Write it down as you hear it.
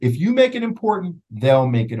if you make it important, they'll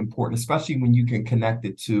make it important, especially when you can connect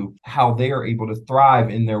it to how they are able to thrive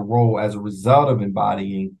in their role as a result of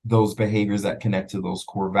embodying those behaviors that connect to those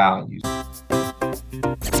core values.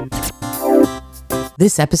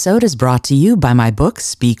 This episode is brought to you by my book,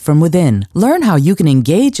 Speak From Within. Learn how you can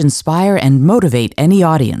engage, inspire, and motivate any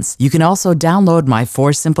audience. You can also download my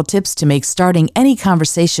 4 simple tips to make starting any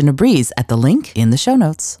conversation a breeze at the link in the show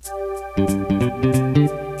notes.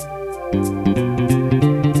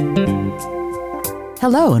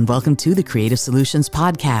 Hello and welcome to the Creative Solutions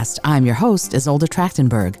Podcast. I'm your host, Isolde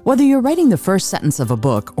Trachtenberg. Whether you're writing the first sentence of a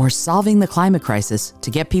book or solving the climate crisis, to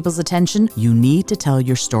get people's attention, you need to tell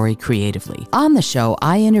your story creatively. On the show,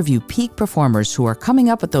 I interview peak performers who are coming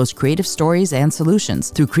up with those creative stories and solutions.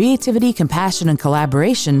 Through creativity, compassion, and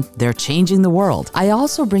collaboration, they're changing the world. I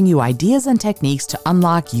also bring you ideas and techniques to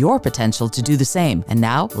unlock your potential to do the same. And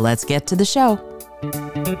now, let's get to the show.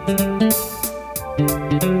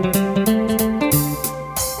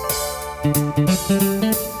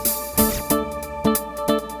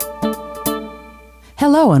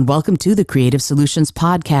 Hello and welcome to the Creative Solutions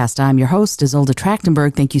Podcast. I'm your host, Isolde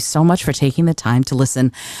Trachtenberg. Thank you so much for taking the time to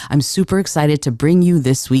listen. I'm super excited to bring you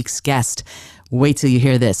this week's guest. Wait till you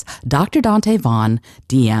hear this. Dr. Donte Vaughn,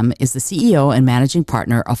 DM, is the CEO and managing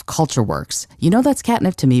partner of CultureWorx. You know that's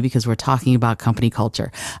catnip to me because we're talking about company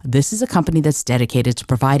culture. This is a company that's dedicated to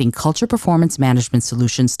providing culture performance management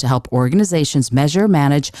solutions to help organizations measure,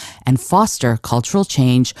 manage, and foster cultural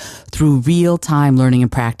change through real-time learning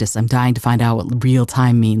and practice. I'm dying to find out what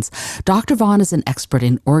real-time means. Dr. Vaughn is an expert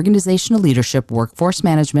in organizational leadership, workforce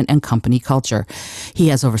management, and company culture. He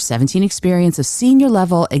has over 17 experience of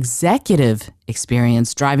senior-level executive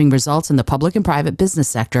experience driving results in the public and private business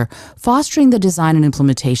sector, fostering the design and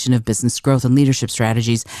implementation of business growth and leadership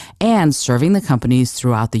strategies, and serving the companies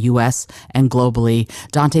throughout the U.S. and globally.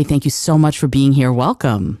 Donte, thank you so much for being here.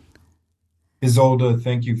 Welcome. Isolde,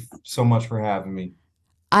 thank you so much for having me.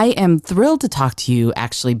 I am thrilled to talk to you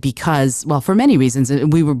actually because, well, for many reasons.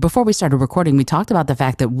 Before we started recording, we talked about the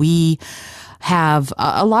fact that we have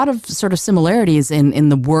a lot of sort of similarities in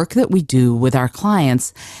the work that we do with our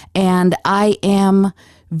clients. And I am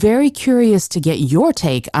very curious to get your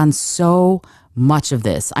take on so much of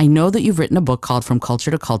this. I know that you've written a book called From Culture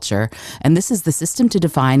to Culture, and this is the system to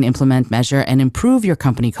define, implement, measure, and improve your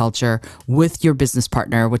company culture with your business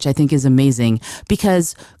partner, which I think is amazing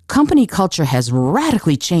because company culture has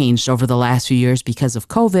radically changed over the last few years because of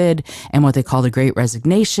COVID and what they call the Great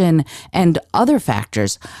Resignation and other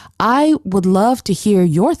factors. I would love to hear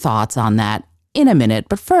your thoughts on that in a minute.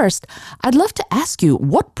 But first, I'd love to ask you,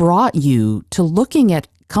 what brought you to looking at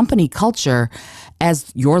company culture as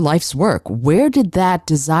your life's work? Where did that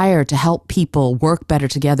desire to help people work better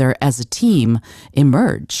together as a team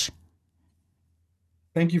emerge?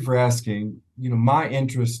 Thank you for asking. My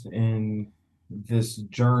interest in this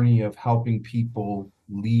journey of helping people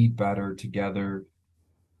lead better together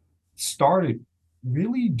started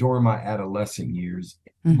really during my adolescent years,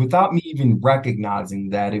 without me even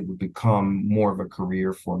recognizing that it would become more of a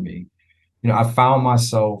career for me. I found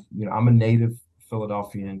myself, I'm a native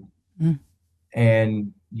Philadelphian,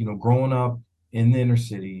 and, growing up in the inner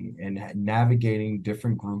city and navigating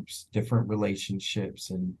different groups, different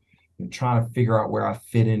relationships, and trying to figure out where I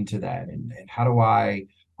fit into that and how do I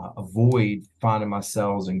avoid finding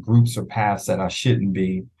myself in groups or paths that I shouldn't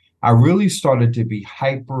be. I really started to be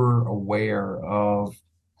hyper aware of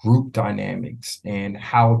group dynamics and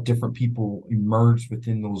how different people emerged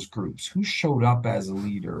within those groups, who showed up as a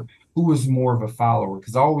leader, who was more of a follower,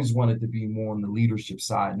 because I always wanted to be more on the leadership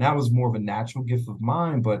side. And that was more of a natural gift of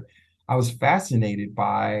mine, but I was fascinated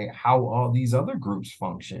by how all these other groups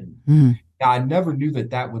function. Now, I never knew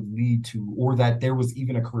that would lead to, or that there was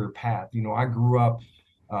even a career path. I grew up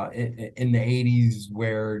in the 80s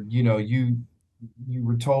where, you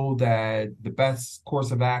were told that the best course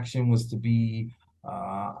of action was to be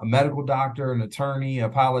a medical doctor, an attorney, a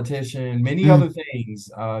politician, many other things.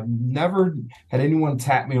 Never had anyone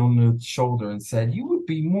tap me on the shoulder and said, you would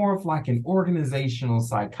be more of like an organizational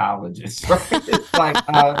psychologist, right? It's like,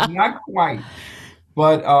 not quite.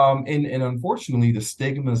 But and unfortunately, the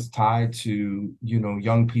stigma is tied to,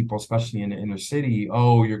 young people, especially in the inner city.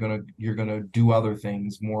 Oh, you're gonna do other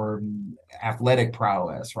things, more athletic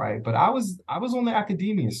prowess, right? But I was on the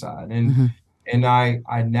academia side, and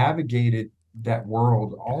I navigated that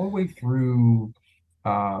world all the way through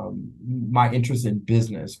my interest in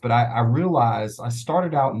business. But I realized I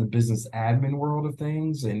started out in the business admin world of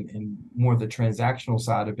things and more the transactional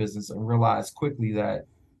side of business, and realized quickly that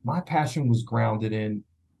my passion was grounded in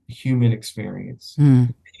human experience,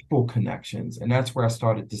 people connections. And that's where I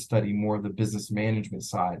started to study more of the business management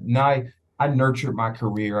side. And I I nurtured my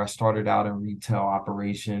career. I started out in retail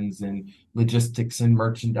operations and logistics and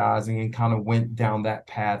merchandising and kind of went down that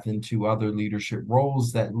path into other leadership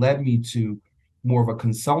roles that led me to more of a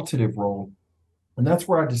consultative role. And that's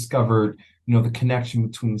where I discovered, the connection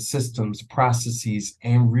between systems, processes,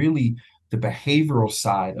 and really the behavioral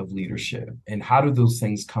side of leadership. And how do those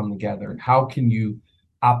things come together? And how can you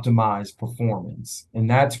optimize performance? And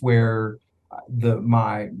that's where the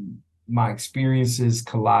my experiences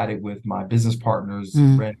collided with my business partners,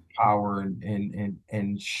 Mm, Ren Power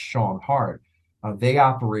and Sean Hart. They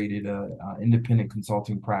operated a independent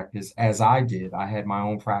consulting practice as I did. I had my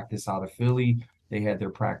own practice out of Philly. They had their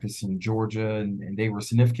practice in Georgia, and they were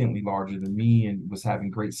significantly larger than me and was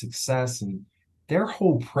having great success. And their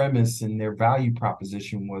whole premise and their value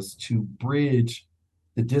proposition was to bridge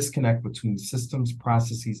the disconnect between systems,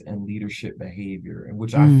 processes, and leadership behavior, and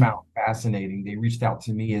which I mm. found fascinating. They reached out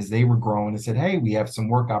to me as they were growing and said, "Hey, we have some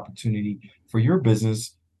work opportunity for your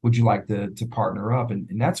business. Would you like to partner up?"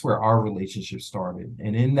 And that's where our relationship started.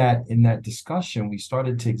 And in that discussion, we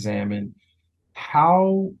started to examine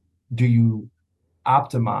how do you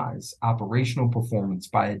optimize operational performance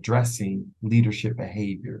by addressing leadership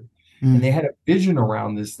behavior. And Mm. they had a vision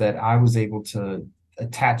around this that I was able to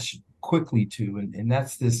attach quickly to. And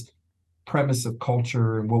that's this premise of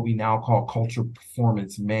culture and what we now call culture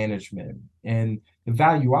performance management. And the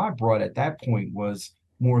value I brought at that point was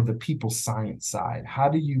more of the people science side. How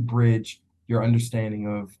do you bridge your understanding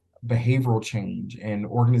of behavioral change and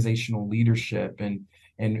organizational leadership and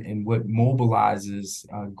what mobilizes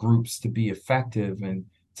groups to be effective? And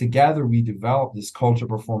together we developed this culture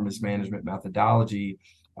performance management methodology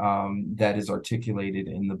that is articulated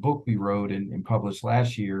in the book we wrote and published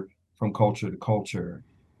last year, From Culture to Culture.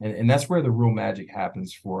 And that's where the real magic happens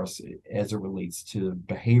for us as it relates to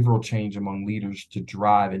behavioral change among leaders to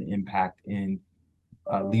drive an impact in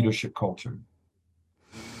leadership culture.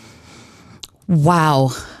 Wow.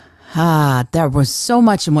 There was so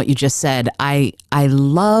much in what you just said. I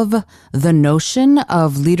love the notion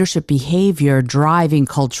of leadership behavior driving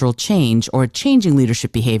cultural change or changing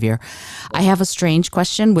leadership behavior. I have a strange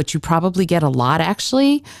question, which you probably get a lot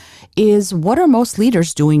actually, is what are most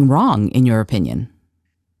leaders doing wrong in your opinion?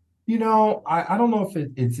 I don't know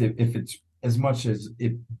if it's as much as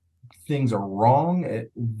if things are wrong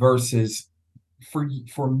versus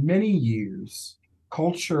for many years,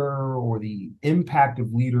 culture or the impact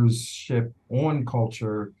of leadership on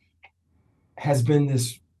culture has been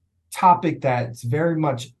this topic that's very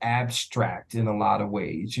much abstract in a lot of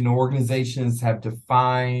ways. Organizations have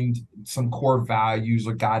defined some core values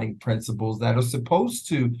or guiding principles that are supposed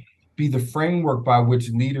to be the framework by which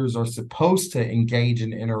leaders are supposed to engage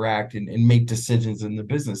and interact and make decisions in the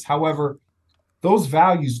business. However, those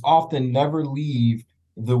values often never leave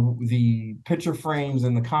the picture frames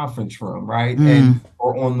in the conference room, right? Mm, And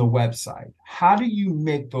or on the website. How do you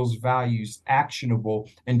make those values actionable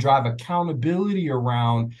and drive accountability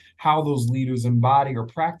around how those leaders embody or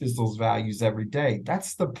practice those values every day?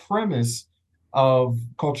 That's the premise of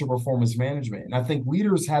culture performance management. And I think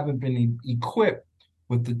leaders haven't been equipped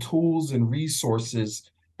with the tools and resources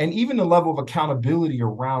and even the level of accountability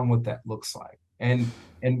around what that looks like. And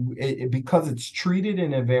because it's treated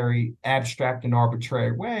in a very abstract and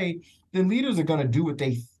arbitrary way, then leaders are going to do what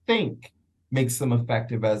they think makes them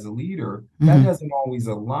effective as a leader. That mhm. doesn't always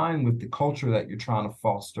align with the culture that you're trying to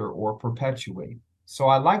foster or perpetuate. So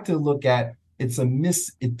I like to look at there's a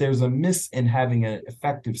miss in having an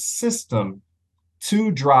effective system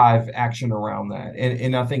to drive action around that.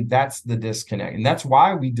 And I think that's the disconnect. And that's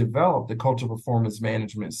why we developed the culture performance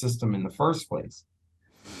management system in the first place.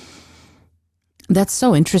 That's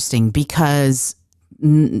so interesting because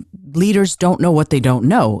leaders don't know what they don't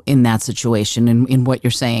know in that situation in what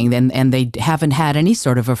you're saying, and they haven't had any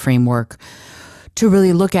sort of a framework to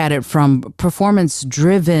really look at it from performance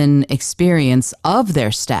driven experience of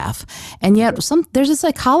their staff. And yet there's a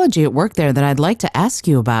psychology at work there that I'd like to ask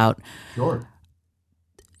you about. Sure.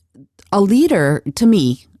 A leader, to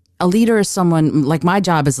me, a leader is someone like my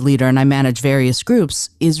job as a leader, and I manage various groups,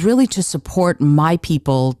 is really to support my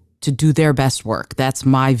people to do their best work. That's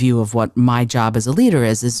my view of what my job as a leader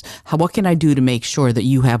is what can I do to make sure that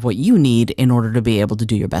you have what you need in order to be able to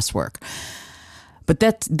do your best work. But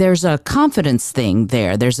there's a confidence thing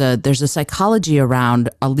there. There's a psychology around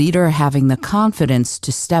a leader having the confidence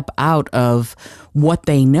to step out of what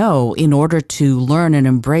they know in order to learn and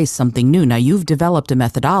embrace something new. Now you've developed a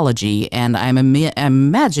methodology, and I'm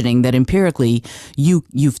imagining that empirically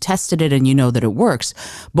you've tested it and you know that it works.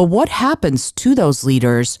 But what happens to those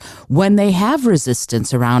leaders when they have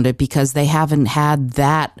resistance around it because they haven't had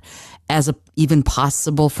that as a even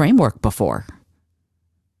possible framework before?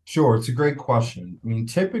 Sure, it's a great question. I mean,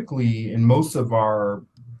 typically in most of our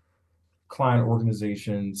client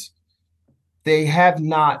organizations, they have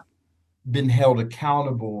not been held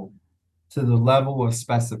accountable to the level of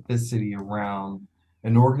specificity around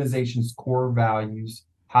an organization's core values,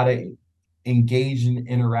 how to engage and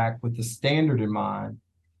interact with the standard in mind,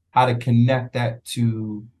 how to connect that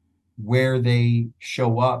to where they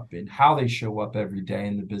show up and how they show up every day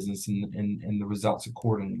in the business and the results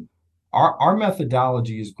accordingly. Our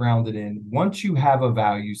methodology is grounded in once you have a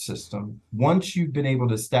value system, once you've been able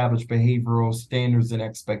to establish behavioral standards and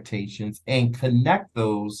expectations and connect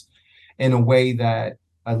those in a way that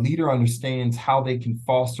a leader understands how they can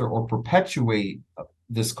foster or perpetuate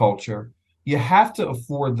this culture, you have to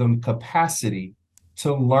afford them capacity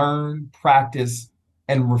to learn, practice,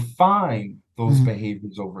 and refine those Mm,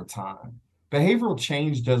 behaviors over time. Behavioral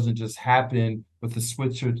change doesn't just happen with a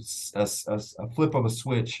switch or a flip of a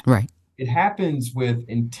switch. right. It happens with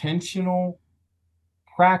intentional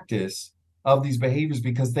practice of these behaviors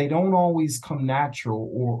because they don't always come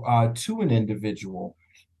natural or to an individual.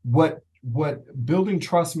 What building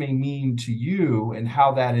trust may mean to you and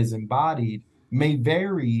how that is embodied may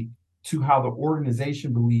vary to how the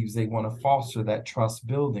organization believes they want to foster that trust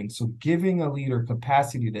building. So giving a leader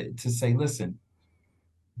capacity to say, listen,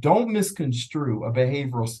 don't misconstrue a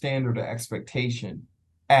behavioral standard or expectation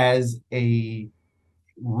as a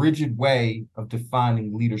rigid way of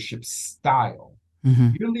defining leadership style. Hmm.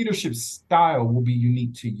 Your leadership style will be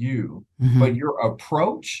unique to you, Hmm. but your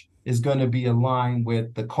approach is going to be aligned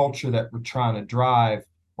with the culture that we're trying to drive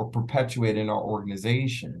or perpetuate in our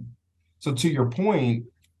organization. So, to your point,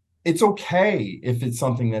 it's okay if it's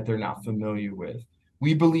something that they're not familiar with.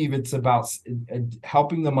 We believe it's about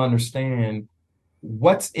helping them understand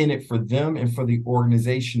what's in it for them and for the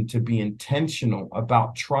organization to be intentional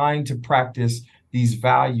about trying to practice these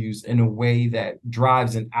values in a way that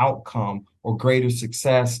drives an outcome or greater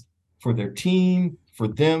success for their team, for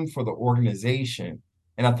them, for the organization.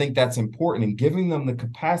 And I think that's important in giving them the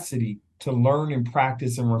capacity to learn and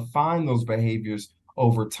practice and refine those behaviors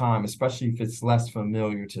over time, especially if it's less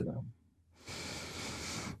familiar to them.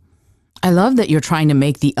 I love that you're trying to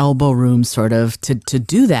make the elbow room sort of to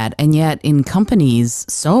do that. And yet in companies,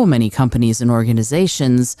 so many companies and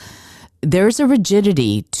organizations, there's a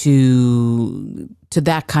rigidity to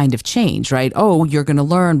that kind of change, right? Oh, you're going to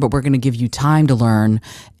learn, but we're going to give you time to learn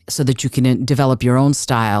so that you can develop your own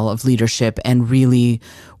style of leadership and really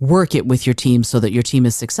work it with your team so that your team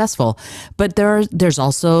is successful. But there's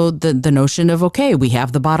also the notion of, okay, we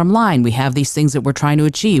have the bottom line, we have these things that we're trying to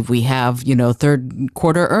achieve, we have, third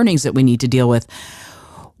quarter earnings that we need to deal with.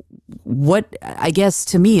 What, I guess,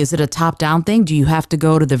 to me, is it a top down thing? Do you have to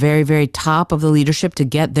go to the very, very top of the leadership to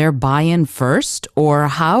get their buy in first? Or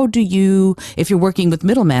how do you, if you're working with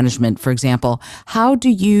middle management, for example, how do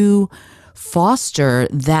you foster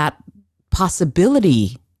that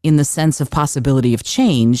possibility, in the sense of possibility of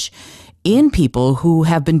change, in people who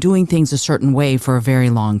have been doing things a certain way for a very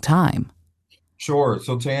long time? Sure.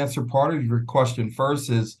 So to answer part of your question first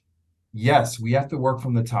is yes, we have to work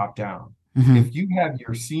from the top down. Mm-hmm. If you have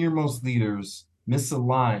your senior most leaders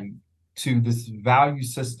misaligned to this value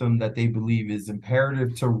system that they believe is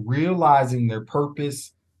imperative to realizing their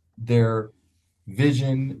purpose, their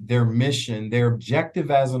vision, their mission, their objective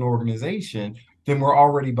as an organization, then we're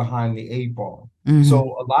already behind the eight ball. Mm-hmm.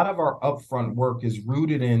 So a lot of our upfront work is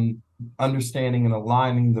rooted in understanding and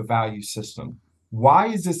aligning the value system. Why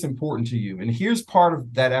is this important to you? And here's part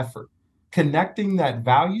of that effort: connecting that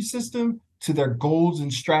value system to their goals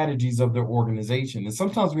and strategies of their organization. And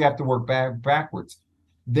sometimes we have to work backwards.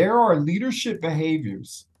 There are leadership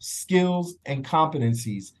behaviors, skills, and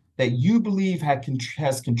competencies that you believe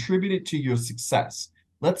has contributed to your success.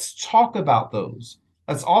 Let's talk about those.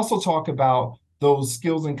 Let's also talk about those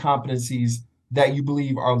skills and competencies that you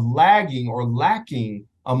believe are lagging or lacking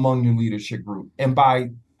among your leadership group. And by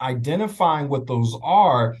identifying what those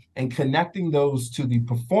are and connecting those to the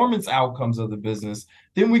performance outcomes of the business,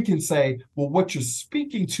 then we can say, well, what you're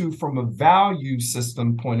speaking to from a value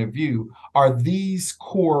system point of view are these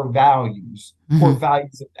core Mm-hmm.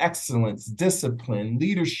 values of excellence, discipline,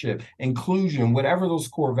 leadership, inclusion, whatever those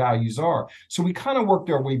core values are. So we kind of worked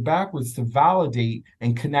our way backwards to validate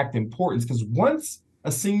and connect importance, because once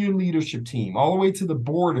a senior leadership team, all the way to the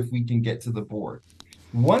board, if we can get to the board,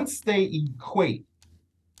 once they equate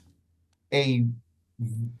a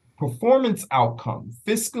performance outcome,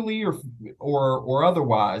 fiscally or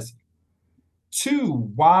otherwise, to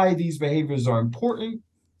why these behaviors are important,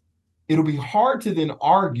 it'll be hard to then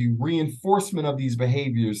argue reinforcement of these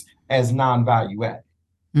behaviors as non-value add.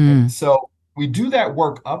 Mm. So we do that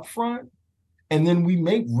work upfront, And then we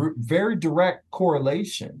make very direct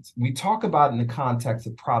correlations. We talk about it in the context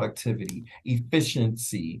of productivity,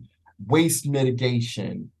 efficiency, waste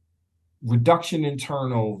mitigation, reduction in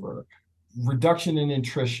turnover, reduction in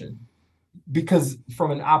attrition. Because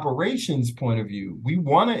from an operations point of view, we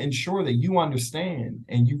want to ensure that you understand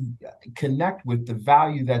and you connect with the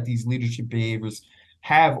value that these leadership behaviors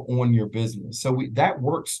have on your business. So that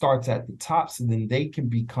work starts at the top, so then they can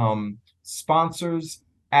become sponsors,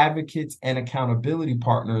 advocates, and accountability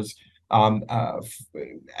partners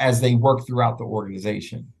as they work throughout the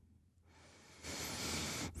organization.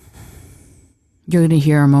 You're going to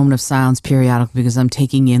hear a moment of silence periodically because I'm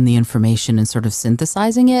taking in the information and sort of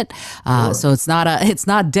synthesizing it. Sure. So it's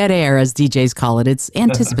not dead air as DJs call it. It's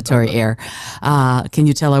anticipatory air. Can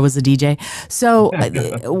you tell I was a DJ? So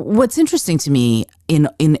what's interesting to me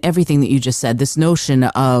in everything that you just said, this notion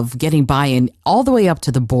of getting buy-in all the way up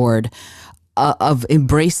to the board. Of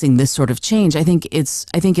embracing this sort of change, I think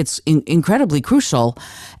it's incredibly crucial,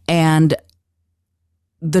 and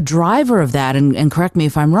the driver of that, and correct me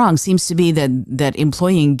if I'm wrong, seems to be that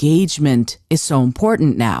employee engagement is so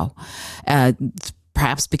important now. Uh,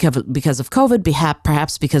 Perhaps because of COVID,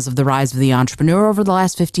 perhaps because of the rise of the entrepreneur over the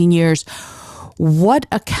last 15 years. What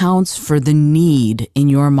accounts for the need in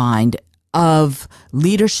your mind of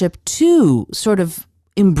leadership to sort of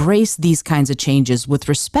embrace these kinds of changes with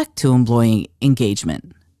respect to employee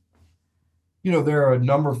engagement? There are a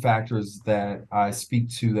number of factors that I speak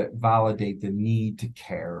to that validate the need to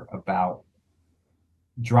care about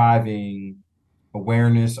driving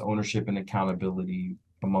awareness, ownership, and accountability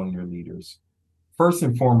among your leaders. First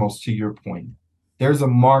and foremost, to your point, there's a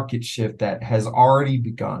market shift that has already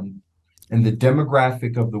begun in the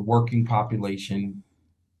demographic of the working population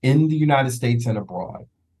in the United States and abroad.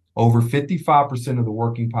 Over 55% of the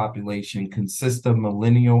working population consists of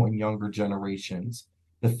millennial and younger generations.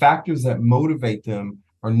 The factors that motivate them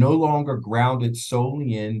are no longer grounded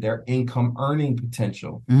solely in their income earning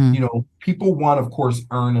potential. Mm. People want, of course,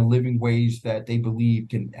 earn a living wage that they believe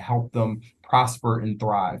can help them prosper and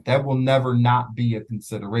thrive. That will never not be a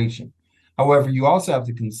consideration. However, you also have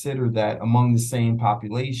to consider that among the same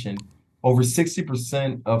population, over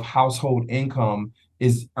 60% of household income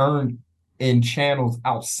is earned in channels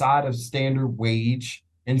outside of standard wage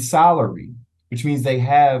and salary, which means they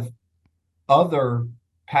have other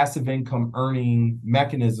passive income earning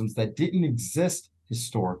mechanisms that didn't exist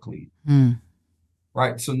historically. Mm.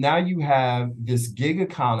 Right. So now you have this gig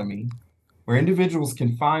economy where individuals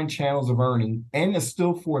can find channels of earning and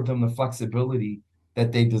still afford them the flexibility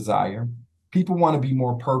that they desire. People want to be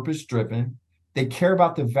more purpose driven. They care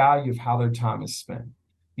about the value of how their time is spent.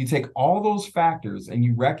 You take all those factors and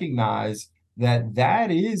you recognize that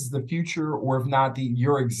that is the future, or if not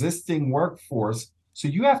your existing workforce. So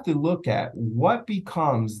you have to look at what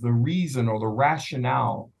becomes the reason or the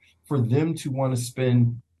rationale for them to want to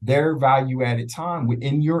spend their value added time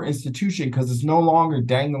within your institution, because it's no longer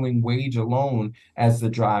dangling wage alone as the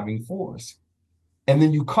driving force. And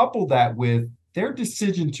then you couple that with their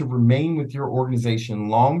decision to remain with your organization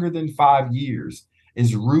longer than 5 years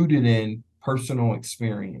is rooted in personal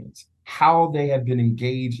experience, how they have been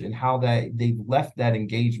engaged and how they've left that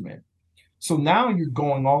engagement. So now you're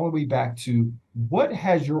going all the way back to what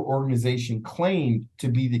has your organization claimed to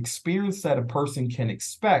be the experience that a person can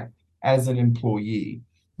expect as an employee?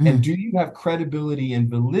 And Mm. do you have credibility and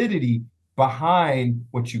validity behind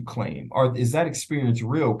what you claim? Or is that experience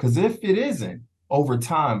real? Because if it isn't, over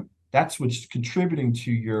time, that's what's contributing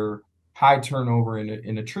to your high turnover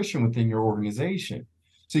and attrition within your organization.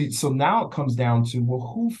 So now it comes down to,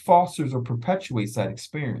 well, who fosters or perpetuates that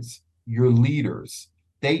experience? Your leaders.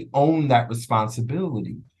 They own that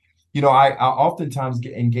responsibility. I oftentimes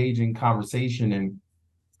engage in conversation and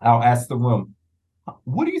I'll ask the room,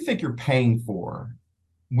 what do you think you're paying for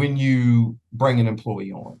when you bring an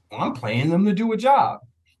employee on? Well, I'm paying them to do a job.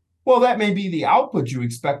 Well, that may be the output you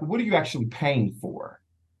expect, but what are you actually paying for?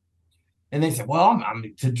 And they said, well,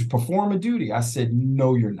 I'm to perform a duty. I said,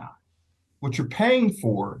 no, you're not. What you're paying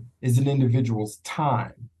for is an individual's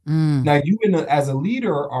time. Mm. Now, you as a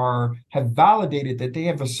leader have validated that they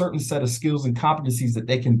have a certain set of skills and competencies that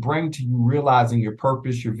they can bring to you, realizing your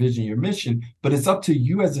purpose, your vision, your mission. But it's up to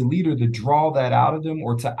you as a leader to draw that out of them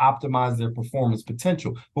or to optimize their performance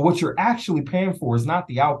potential. But what you're actually paying for is not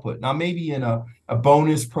the output. Now, maybe in a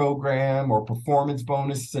bonus program or performance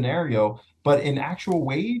bonus scenario, but in actual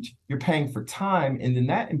wage, you're paying for time. And then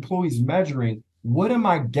that employee's measuring, what am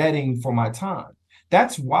I getting for my time?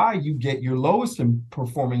 That's why you get your lowest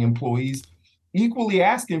performing employees equally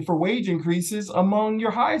asking for wage increases among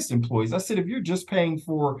your highest employees. I said, if you're just paying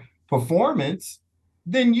for performance,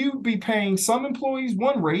 then you'd be paying some employees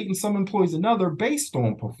one rate and some employees another based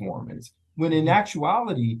on performance. When in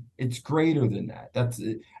actuality, it's greater than that. That's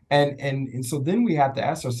it. And so then we have to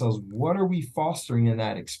ask ourselves, what are we fostering in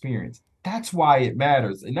that experience? That's why it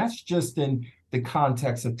matters. And that's just in the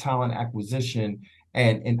context of talent acquisition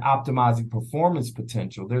and optimizing performance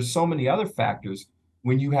potential. There's so many other factors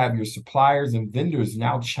when you have your suppliers and vendors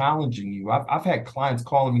now challenging you. I've had clients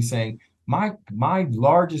calling me saying, my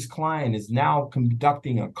largest client is now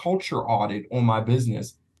conducting a culture audit on my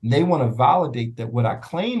business. And they want to validate that what I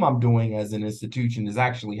claim I'm doing as an institution is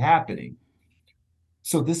actually happening.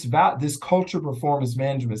 So this culture performance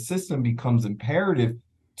management system becomes imperative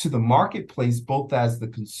to the marketplace, both as the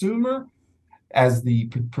consumer, as the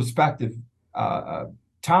prospective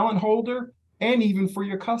talent holder, and even for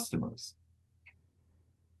your customers.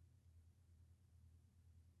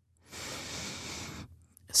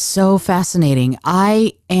 So fascinating.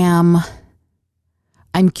 I'm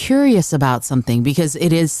curious about something because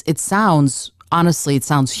it sounds honestly it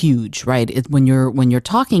sounds huge, right? When you're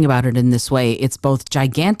talking about it in this way, it's both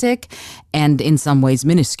gigantic and in some ways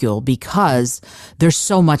minuscule because there's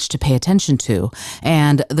so much to pay attention to.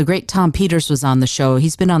 And the great Tom Peters was on the show.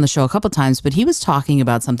 He's been on the show a couple times, but he was talking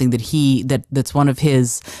about something that's one of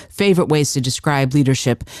his favorite ways to describe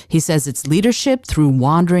leadership. He says it's leadership through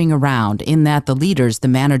wandering around, in that the leaders, the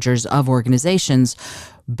managers of organizations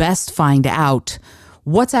best find out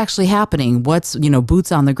what's actually happening, what's,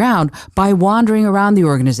 boots on the ground, by wandering around the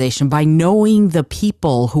organization, by knowing the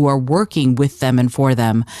people who are working with them and for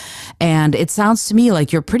them. And it sounds to me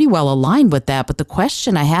like you're pretty well aligned with that. But the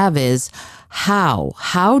question I have is,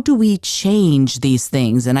 how do we change these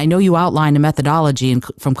things? And I know you outlined a methodology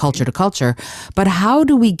from culture to culture, but how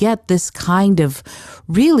do we get this kind of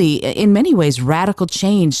really, in many ways, radical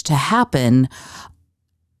change to happen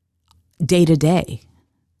day to day?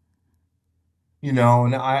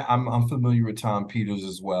 And I'm familiar with Tom Peters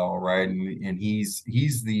as well, right? And he's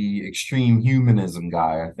the extreme humanism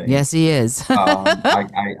guy, I think. Yes, he is.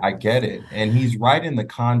 I get it. And he's right in the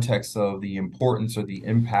context of the importance or the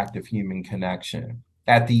impact of human connection.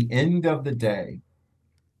 At the end of the day,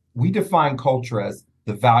 we define culture as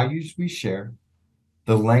the values we share,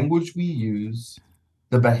 the language we use,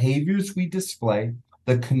 the behaviors we display,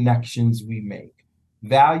 the connections we make.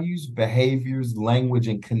 Values, behaviors, language,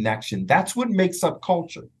 and connection. That's what makes up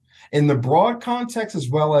culture in the broad context as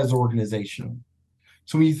well as organizational.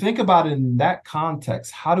 So when you think about it in that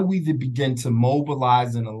context, how do we begin to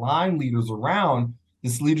mobilize and align leaders around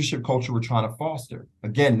this leadership culture we're trying to foster?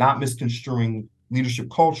 Again, not misconstruing leadership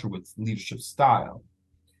culture with leadership style.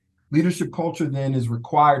 Leadership culture then is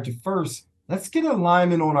required to first, let's get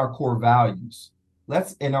alignment on our core values.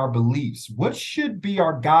 Let's in our beliefs. What should be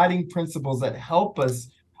our guiding principles that help us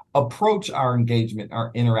approach our engagement,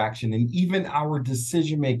 our interaction, and even our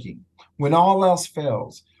decision making when all else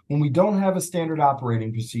fails? When we don't have a standard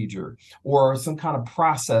operating procedure or some kind of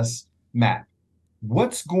process map,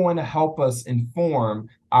 what's going to help us inform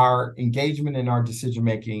our engagement and our decision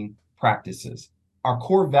making practices? Our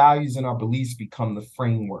core values and our beliefs become the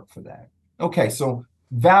framework for that. Okay, so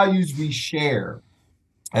values we share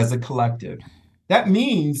as a collective. That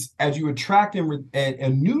means as you attract a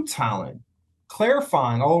new talent,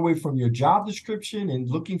 clarifying all the way from your job description and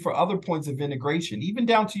looking for other points of integration, even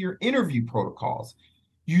down to your interview protocols,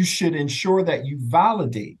 you should ensure that you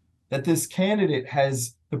validate that this candidate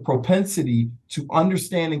has the propensity to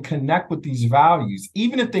understand and connect with these values,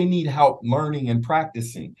 even if they need help learning and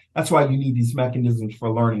practicing. That's why you need these mechanisms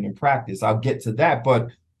for learning and practice. I'll get to that, but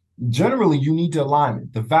generally you need to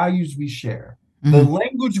alignment, the values we share, the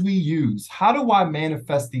language we use. How do I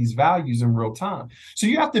manifest these values in real time? So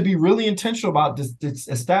you have to be really intentional about this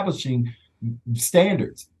establishing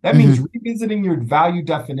standards. That means revisiting your value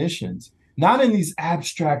definitions, not in these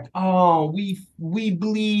abstract, oh, we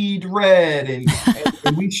bleed red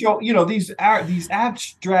and we show, these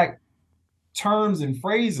abstract terms and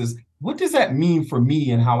phrases. What does that mean for me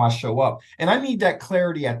and how I show up? And I need that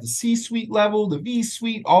clarity at the C-suite level, the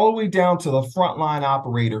V-suite, all the way down to the frontline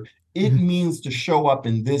operator. It means to show up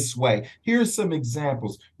in this way. Here's some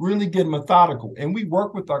examples. Really get methodical. And we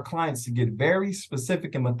work with our clients to get very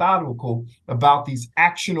specific and methodical about these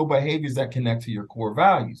actionable behaviors that connect to your core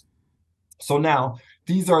values. So now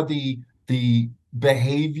these are the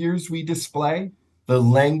behaviors we display, the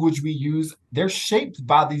language we use. They're shaped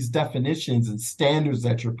by these definitions and standards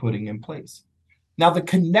that you're putting in place. Now, the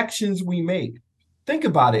connections we make. Think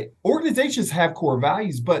about it. Organizations have core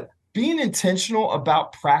values, but being intentional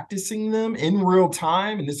about practicing them in real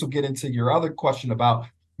time, and this will get into your other question about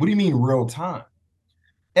what do you mean real time?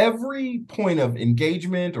 Every point of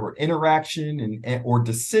engagement or interaction or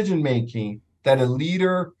decision making that a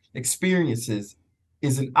leader experiences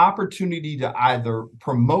is an opportunity to either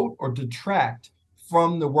promote or detract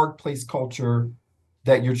from the workplace culture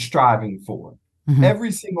that you're striving for. Mm-hmm.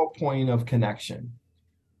 Every single point of connection,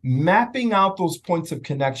 mapping out those points of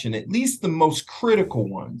connection, at least the most critical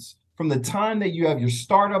ones, from the time that you have your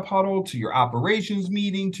startup huddle to your operations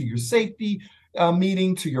meeting to your safety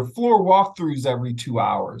meeting to your floor walkthroughs every 2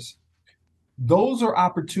 hours. Those are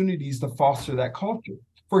opportunities to foster that culture.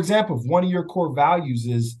 For example, if one of your core values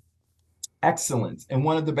is excellence, and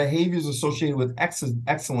one of the behaviors associated with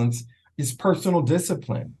excellence is personal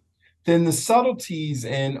discipline, then the subtleties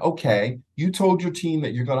in, okay, you told your team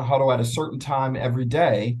that you're going to huddle at a certain time every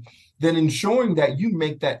day, then ensuring that you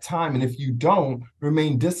make that time. And if you don't,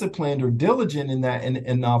 remain disciplined or diligent in that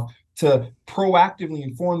enough to proactively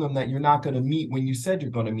inform them that you're not going to meet when you said you're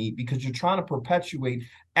going to meet because you're trying to perpetuate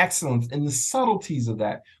excellence and the subtleties of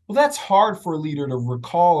that. Well, that's hard for a leader to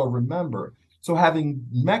recall or remember. So having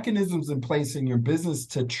mechanisms in place in your business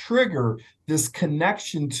to trigger this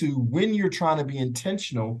connection to when you're trying to be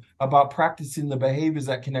intentional about practicing the behaviors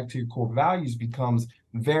that connect to your core values becomes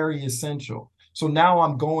very essential. So now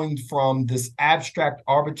I'm going from this abstract,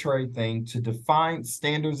 arbitrary thing to define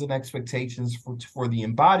standards and expectations for the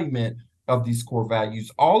embodiment of these core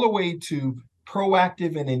values, all the way to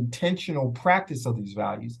proactive and intentional practice of these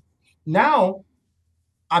values. Now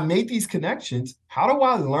I made these connections. How do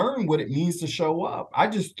I learn what it means to show up? I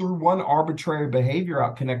just threw one arbitrary behavior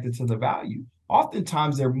out connected to the value.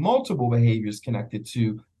 Oftentimes, there are multiple behaviors connected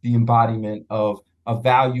to the embodiment of a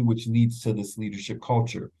value, which leads to this leadership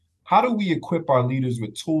culture. How do we equip our leaders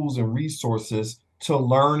with tools and resources to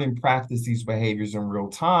learn and practice these behaviors in real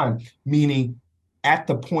time? Meaning, at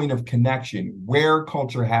the point of connection, where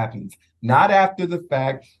culture happens, not after the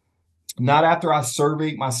fact, not after I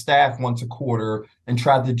surveyed my staff once a quarter and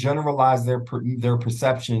tried to generalize their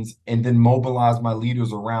perceptions and then mobilize my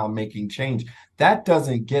leaders around making change. That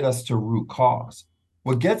doesn't get us to root cause.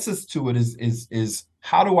 What gets us to it is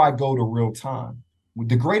how do I go to real time?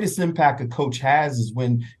 The greatest impact a coach has is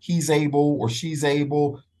when he's able or she's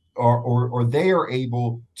able or they are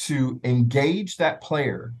able to engage that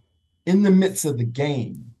player in the midst of the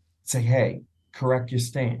game. Say, hey, correct your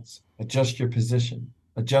stance, adjust your position,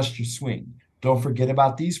 adjust your swing. Don't forget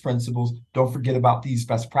about these principles. Don't forget about these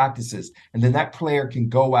best practices. And then that player can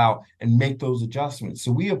go out and make those adjustments.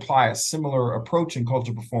 So we apply a similar approach in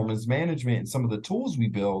culture performance management, and some of the tools we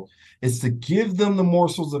build is to give them the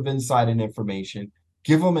morsels of insight and information,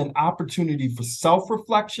 give them an opportunity for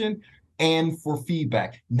self-reflection and for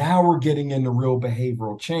feedback. Now we're getting into real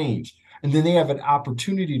behavioral change. And then they have an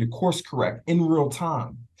opportunity to course correct in real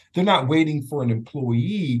time. They're not waiting for an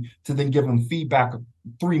employee to then give them feedback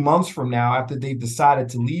 3 months from now after they've decided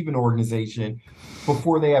to leave an organization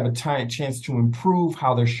before they have a chance to improve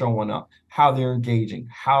how they're showing up, how they're engaging,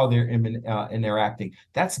 how they're interacting.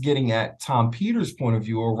 That's getting at Tom Peters' point of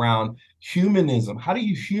view around humanism. How do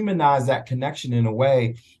you humanize that connection in a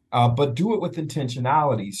way, but do it with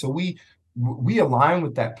intentionality? So we align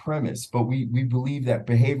with that premise, but we believe that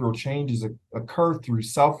behavioral changes occur through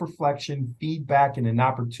self-reflection, feedback, and an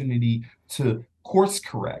opportunity to course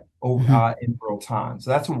correct Mm-hmm. in real time.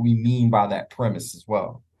 So that's what we mean by that premise as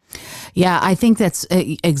well. Yeah, I think that's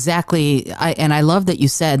exactly. And I love that you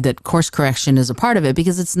said that course correction is a part of it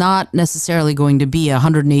because it's not necessarily going to be a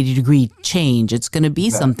 180-degree change. It's going to be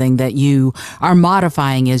Exactly. something that you are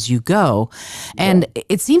modifying as you go. And Exactly.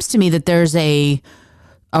 it seems to me that there's a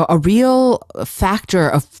real factor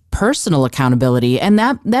of personal accountability, and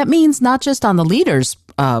that means not just on the leader's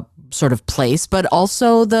sort of place, but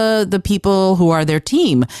also the people who are their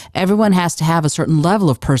team. Everyone has to have a certain level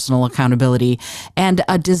of personal accountability and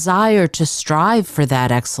a desire to strive for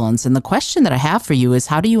that excellence. And the question that I have for you is,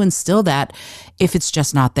 how do you instill that if it's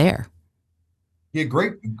just not there? Yeah,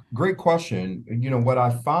 great question. What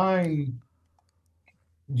I find,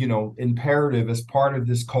 imperative as part of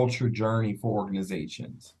this culture journey for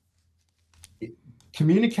organizations,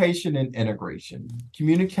 communication and integration.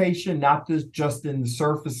 Communication, not just in the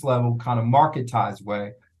surface level, kind of marketized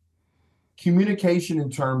way. Communication in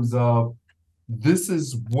terms of this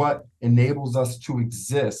is what enables us to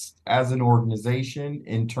exist as an organization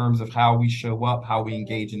in terms of how we show up, how we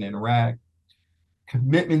engage and interact,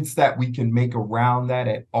 commitments that we can make around that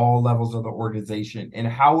at all levels of the organization, and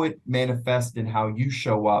how it manifests in how you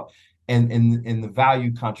show up and in the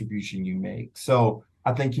value contribution you make. So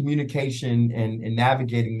I think communication and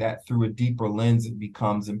navigating that through a deeper lens, it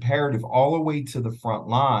becomes imperative all the way to the front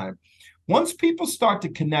line. Once people start to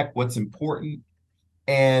connect what's important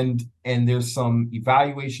and there's some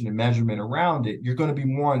evaluation and measurement around it, you're going to be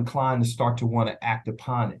more inclined to start to want to act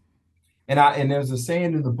upon it. And there's a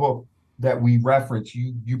saying in the book, that we reference,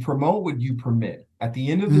 you promote what you permit. At the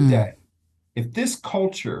end of the Mm. day, if this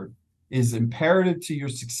culture is imperative to your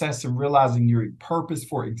success and realizing your purpose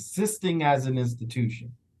for existing as an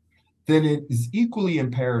institution, then it is equally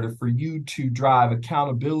imperative for you to drive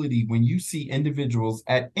accountability when you see individuals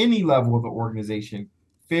at any level of the organization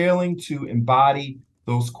failing to embody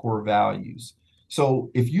those core values.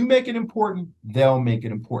 So if you make it important, they'll make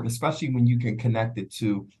it important, especially when you can connect it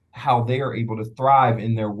to how they are able to thrive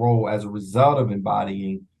in their role as a result of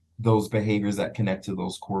embodying those behaviors that connect to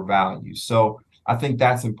those core values. So I think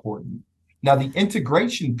that's important. Now, the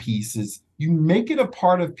integration piece is you make it a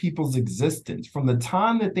part of people's existence from the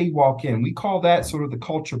time that they walk in. We call that sort of the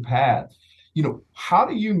culture path. How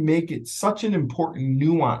do you make it such an important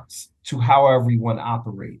nuance to how everyone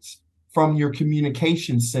operates? From your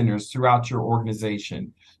communication centers throughout your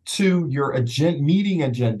organization to your meeting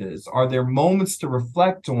agendas? Are there moments to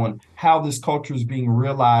reflect on how this culture is being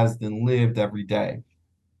realized and lived every day?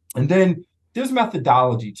 And then there's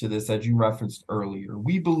methodology to this, as you referenced earlier.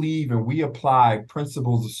 We believe and we apply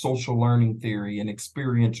principles of social learning theory and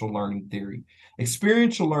experiential learning theory.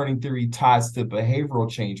 Experiential learning theory ties to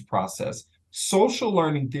behavioral change process. Social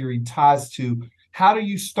learning theory ties to how do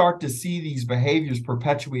you start to see these behaviors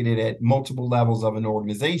perpetuated at multiple levels of an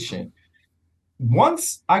organization.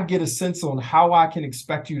 Once I get a sense on how I can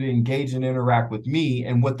expect you to engage and interact with me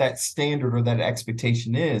and what that standard or that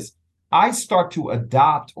expectation is, I start to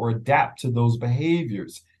adopt or adapt to those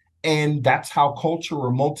behaviors. And that's how culture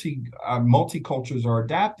or multicultures are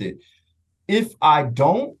adapted. If I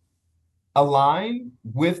don't align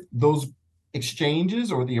with those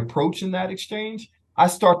exchanges or the approach in that exchange, I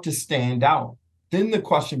start to stand out. Then the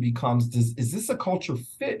question becomes, is this a culture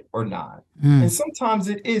fit or not? And Mm. sometimes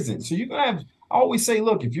it isn't. So you're gonna have, I always say,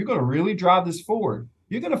 look, if you're gonna really drive this forward,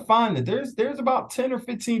 you're gonna find that there's about 10 or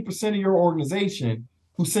 15% of your organization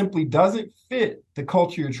who simply doesn't fit the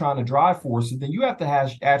culture you're trying to drive for. So then you have to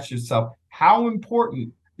ask yourself, how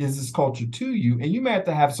important is this culture to you? And you may have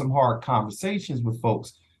to have some hard conversations with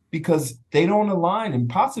folks because they don't align and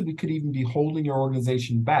possibly could even be holding your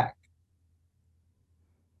organization back.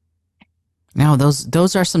 Now,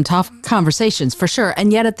 those are some tough conversations for sure.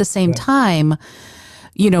 And yet at the same Yeah. time,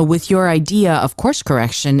 with your idea of course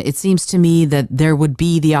correction, it seems to me that there would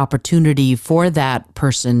be the opportunity for that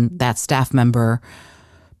person, that staff member,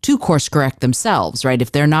 to course correct themselves, right?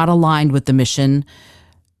 If they're not aligned with the mission,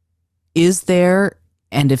 is there,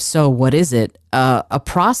 and if so, what is it, a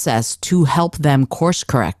process to help them course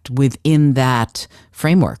correct within that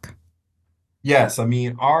framework? Yes, I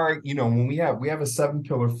mean, when we have a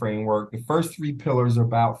seven-pillar framework. The first three pillars are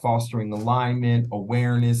about fostering alignment,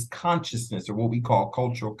 awareness, consciousness, or what we call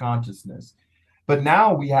cultural consciousness. But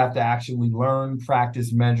now we have to actually learn,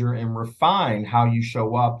 practice, measure, and refine how you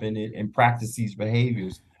show up and practice these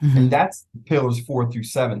behaviors. And Mm-hmm. that's pillars 4 through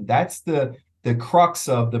 7. That's the crux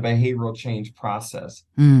of the behavioral change process.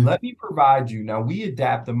 Mm. Let me provide you. Now we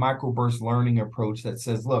adapt the microburst learning approach that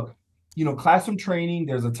says, look, classroom training,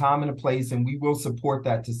 there's a time and a place, and we will support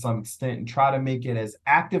that to some extent and try to make it as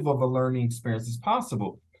active of a learning experience as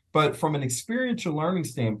possible. But from an experiential learning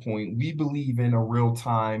standpoint, we believe in a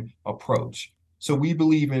real-time approach. So we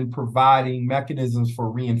believe in providing mechanisms for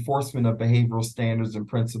reinforcement of behavioral standards and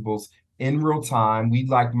principles in real time. We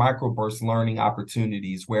like microburst learning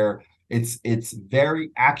opportunities where it's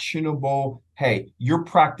very actionable. Hey, you're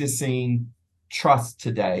practicing trust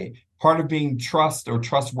today. Part of being trust or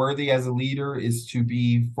trustworthy as a leader is to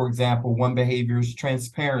be, for example, one behavior is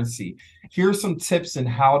transparency. Here are some tips on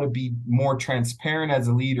how to be more transparent as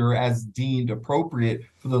a leader as deemed appropriate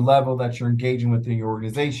for the level that you're engaging within your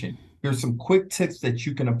organization. Here's some quick tips that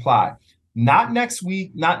you can apply. Not next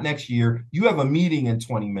week, not next year. You have a meeting in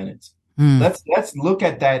 20 minutes. Mm. Let's look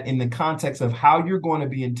at that in the context of how you're going to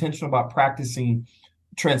be intentional about practicing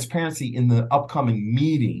transparency in the upcoming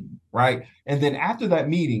meeting, right? And then after that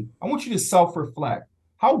meeting, I want you to self-reflect.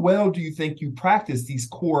 How well do you think you practice these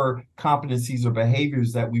core competencies or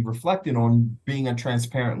behaviors that we reflected on being a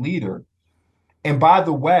transparent leader? And by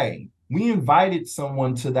the way, we invited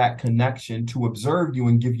someone to that connection to observe you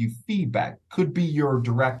and give you feedback. Could be your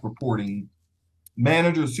direct reporting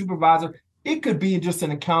manager, supervisor. It could be just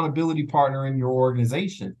an accountability partner in your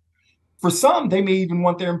organization. For some, they may even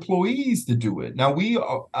want their employees to do it. Now, we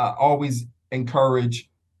always encourage,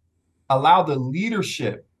 allow the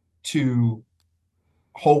leadership to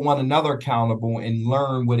hold one another accountable and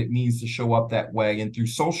learn what it means to show up that way. And through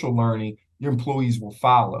social learning, your employees will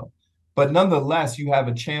follow. But nonetheless, you have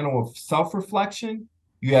a channel of self-reflection,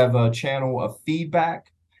 you have a channel of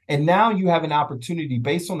feedback, and now you have an opportunity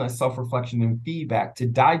based on that self-reflection and feedback to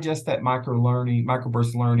digest that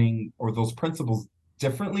microburst learning or those principles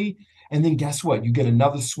differently And then guess what? You get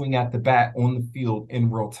another swing at the bat on the field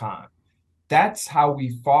in real time. That's how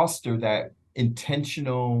we foster that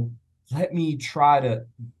intentional, let me try to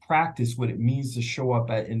practice what it means to show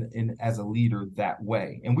up as a leader that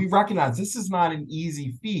way. And we recognize this is not an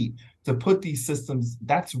easy feat to put these systems.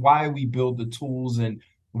 That's why we build the tools and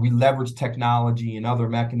we leverage technology and other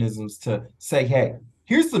mechanisms to say, hey,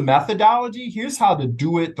 here's the methodology, here's how to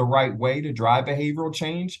do it the right way to drive behavioral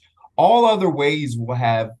change. All other ways will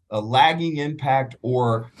have a lagging impact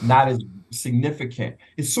or not as significant.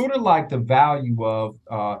 It's sort of like the value of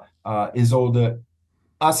Isolde,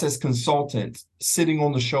 us as consultants sitting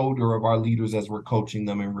on the shoulder of our leaders as we're coaching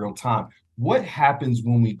them in real time. What happens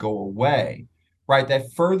when we go away, right?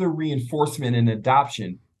 That further reinforcement and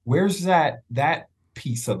adoption, where's that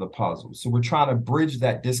piece of the puzzle? So we're trying to bridge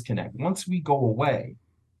that disconnect. Once we go away,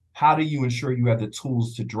 how do you ensure you have the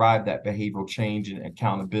tools to drive that behavioral change and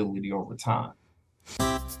accountability over time?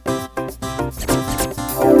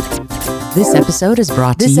 This episode is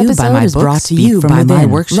brought to you by my book, Speak From Within.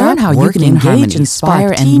 Workshop. Learn how you can engage,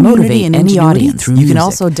 inspire, and motivate any audience. You can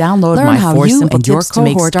also download my 4 simple tips to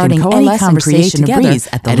make starting any conversation together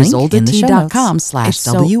at the link in the show notes.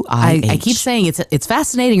 I keep saying it's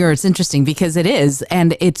fascinating or it's interesting because it is,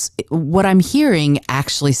 and it's what I'm hearing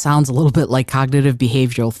actually sounds a little bit like cognitive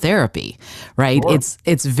behavioral therapy, right? Sure.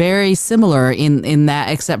 It's very similar in that,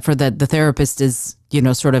 except for that the therapist is,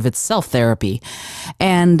 sort of it's self-therapy.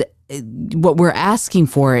 And what we're asking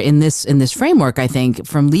for in this framework, I think,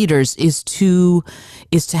 from leaders is to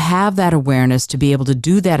have that awareness, to be able to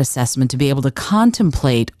do that assessment, to be able to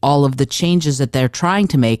contemplate all of the changes that they're trying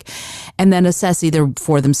to make, and then assess either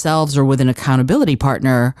for themselves or with an accountability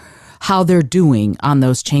partner how they're doing on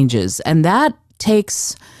those changes. And that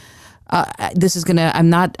takes I'm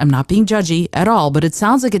not being judgy at all, but it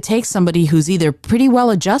sounds like it takes somebody who's either pretty well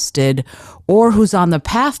adjusted or who's on the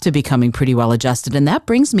path to becoming pretty well adjusted. And that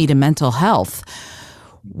brings me to mental health.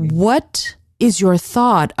 What is your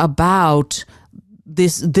thought about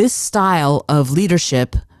this style of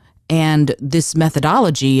leadership and this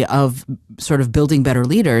methodology of sort of building better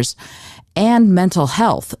leaders and mental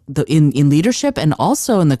health in leadership and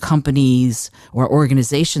also in the companies or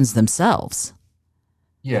organizations themselves?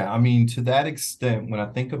 Yeah, I mean, to that extent, when I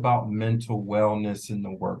think about mental wellness in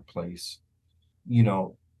the workplace, you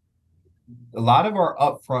know, a lot of our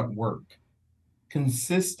upfront work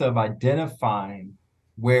consists of identifying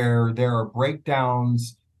where there are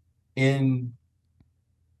breakdowns in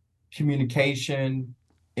communication,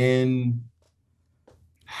 in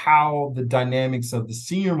how the dynamics of the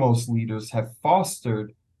senior most leaders have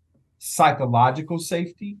fostered psychological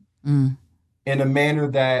safety in a manner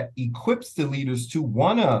that equips the leaders to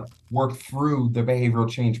want to work through the behavioral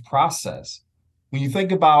change process. When you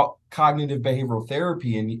think about cognitive behavioral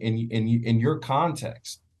therapy in your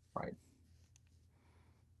context, right?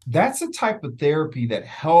 That's a type of therapy that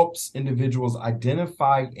helps individuals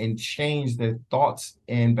identify and change their thoughts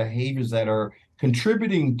and behaviors that are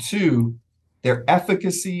contributing to their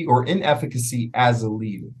efficacy or inefficacy as a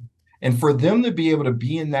leader. And for them to be able to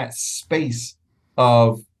be in that space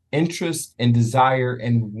of interest and desire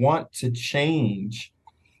and want to change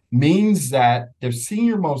means that their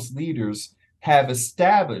senior most leaders have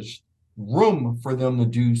established room for them to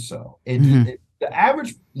do so. The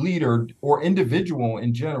average leader or individual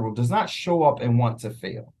in general does not show up and want to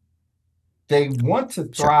fail. They want to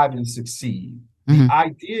thrive and succeed. The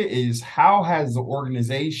idea is, how has the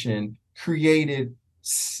organization created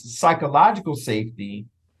psychological safety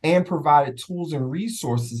and provided tools and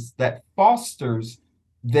resources that fosters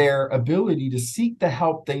their ability to seek the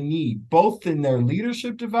help they need, both in their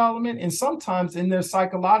leadership development and sometimes in their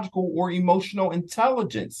psychological or emotional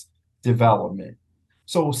intelligence development.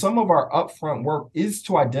 So some of our upfront work is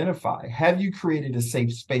to identify, have you created a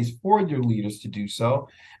safe space for your leaders to do so?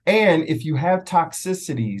 And if you have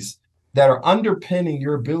toxicities that are underpinning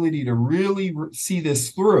your ability to really see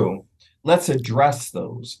this through, let's address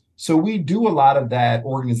those. So we do a lot of that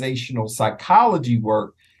organizational psychology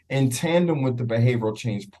work in tandem with the behavioral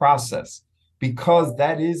change process, because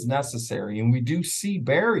that is necessary. And we do see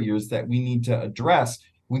barriers that we need to address.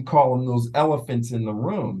 We call them those elephants in the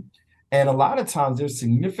room. And a lot of times there's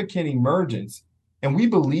significant emergence. And we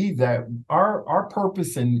believe that our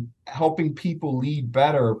purpose in helping people lead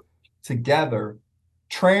better together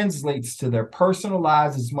translates to their personal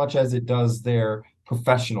lives as much as it does their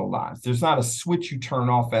professional lives. There's not a switch you turn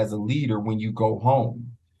off as a leader when you go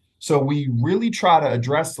home. So we really try to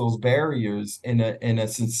address those barriers in a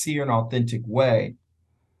sincere and authentic way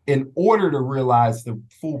in order to realize the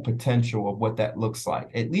full potential of what that looks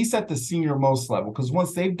like, at least at the senior most level. Because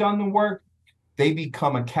once they've done the work, they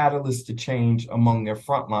become a catalyst to change among their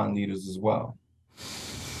frontline leaders as well.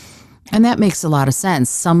 And that makes a lot of sense.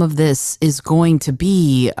 Some of this is going to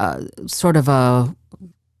be sort of a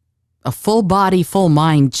full body, full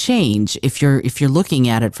mind change if you're looking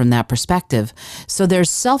at it from that perspective. So there's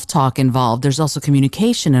self-talk involved, there's also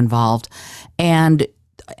communication involved. And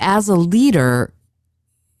as a leader,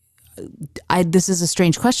 this is a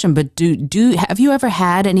strange question, but do have you ever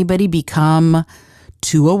had anybody become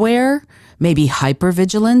too aware, maybe hyper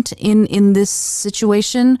vigilant in this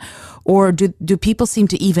situation, or do people seem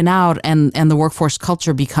to even out and the workforce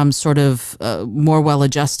culture becomes sort of more well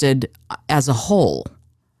adjusted as a whole?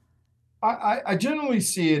 I generally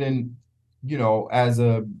see it in, as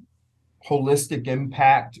a holistic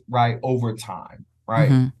impact, right, over time, right?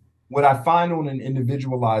 Mm-hmm. What I find on an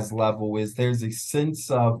individualized level is there's a sense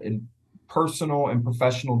of personal and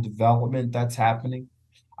professional development that's happening.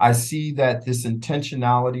 I see that this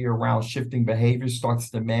intentionality around shifting behavior starts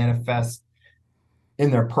to manifest in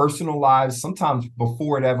their personal lives, sometimes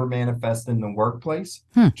before it ever manifests in the workplace.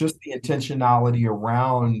 Hmm. Just the intentionality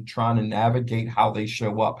around trying to navigate how they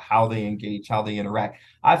show up, how they engage, how they interact.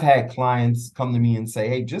 I've had clients come to me and say,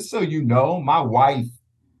 hey, just so you know, my wife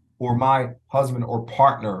or my husband or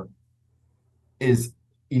partner is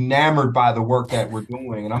enamored by the work that we're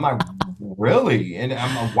doing. And I'm like, really? And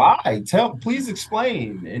I'm like, why? Please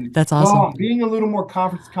explain. And That's well, awesome. I'm being a little more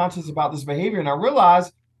conscious about this behavior. And I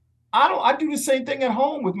realize I do the same thing at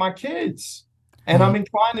home with my kids. And I'm Right.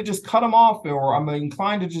 inclined to just cut them off, or I'm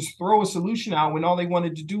inclined to just throw a solution out when all they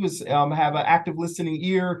wanted to do is have an active listening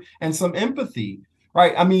ear and some empathy,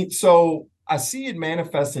 right? I mean, so I see it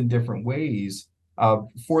manifest in different ways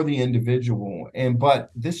for the individual.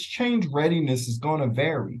 But this change readiness is going to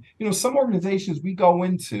vary. Some organizations we go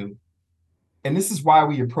into, and this is why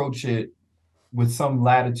we approach it with some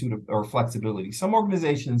latitude or flexibility. Some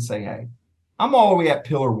organizations say, hey, I'm all the way at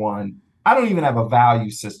pillar one. I don't even have a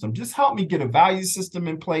value system. Just help me get a value system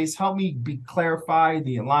in place. Help me clarify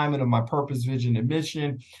the alignment of my purpose, vision, and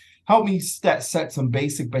mission. Help me set some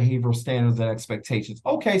basic behavioral standards and expectations.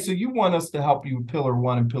 Okay, so you want us to help you with pillar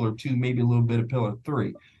one and pillar two, maybe a little bit of pillar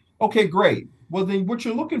three. Okay, great. Well, then what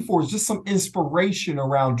you're looking for is just some inspiration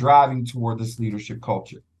around driving toward this leadership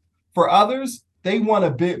culture. For others, they want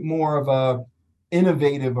a bit more of a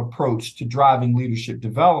innovative approach to driving leadership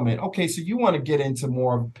development. Okay, so you want to get into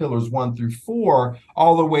more of pillars 1 through 4,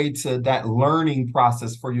 all the way to that learning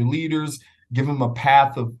process for your leaders, give them a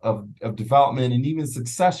path of development and even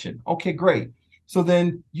succession. Okay, great. So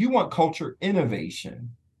then you want culture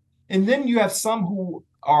innovation. And then you have some who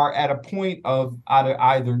are at a point of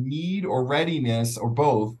either need or readiness or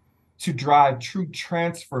both to drive true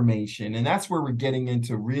transformation. And that's where we're getting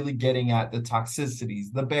into really getting at the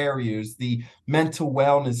toxicities, the barriers, the mental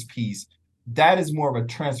wellness piece. That is more of a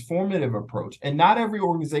transformative approach. And not every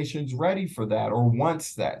organization is ready for that or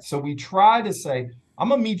wants that. So we try to say, I'm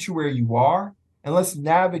going to meet you where you are and let's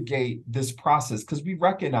navigate this process because we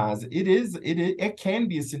recognize it can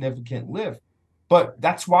be a significant lift. But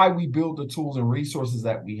that's why we build the tools and resources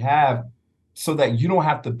that we have so that you don't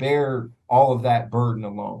have to bear all of that burden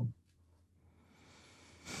alone.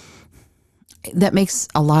 That makes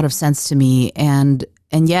a lot of sense to me. And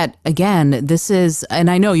yet again, this is,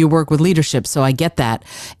 and I know you work with leadership, so I get that.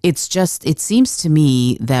 It's just, it seems to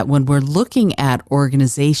me that when we're looking at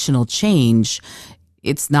organizational change,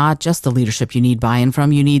 it's not just the leadership you need buy-in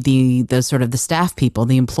from. You need the sort of the staff people,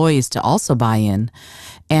 the employees to also buy in.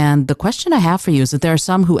 And the question I have for you is that there are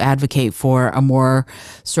some who advocate for a more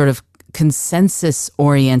sort of consensus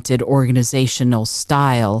oriented organizational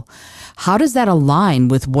style. How does that align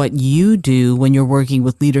with what you do when you're working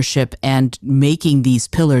with leadership and making these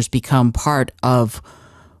pillars become part of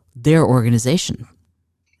their organization?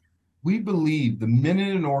 We believe the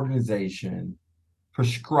minute an organization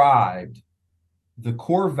prescribed the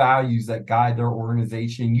core values that guide their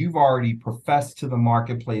organization, you've already professed to the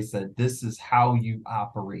marketplace that this is how you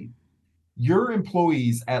operate. Your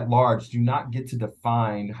employees at large do not get to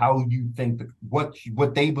define how you think what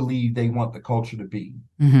they believe they want the culture to be.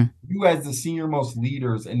 Mm-hmm. You as the senior most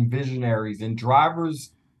leaders and visionaries and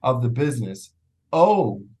drivers of the business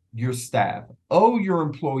owe your staff, owe your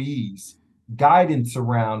employees guidance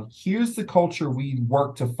around here's the culture we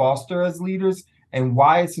work to foster as leaders and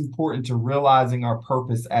why it's important to realizing our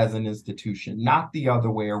purpose as an institution, not the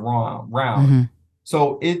other way around. Mm-hmm.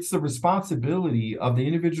 So it's the responsibility of the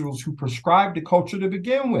individuals who prescribe the culture to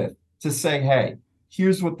begin with to say, hey,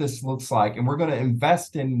 here's what this looks like. And we're going to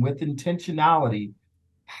invest in with intentionality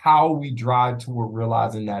how we drive toward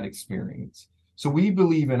realizing that experience. So we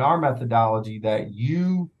believe in our methodology that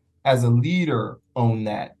you as a leader own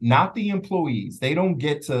that, not the employees. They don't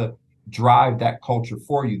get to drive that culture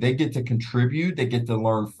for you. They get to contribute, they get to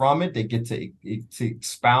learn from it, they get to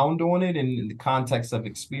expound on it in the context of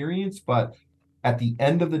experience. But at the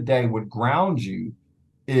end of the day, what grounds you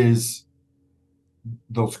is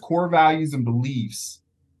those core values and beliefs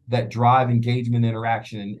that drive engagement,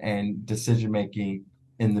 interaction, and decision making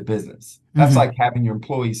in the business. That's Mm-hmm. like having your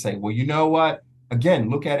employees say, well, you know what? Again,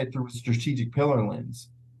 look at it through a strategic pillar lens.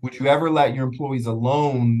 Would you ever let your employees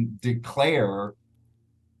alone declare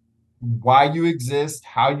why you exist,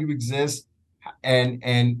 how you exist,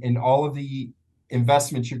 and all of the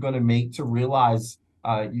investments you're going to make to realize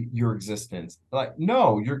your existence? Like,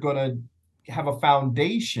 no, you're going to have a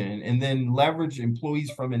foundation and then leverage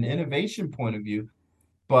employees from an innovation point of view.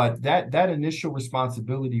 But that initial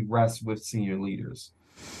responsibility rests with senior leaders.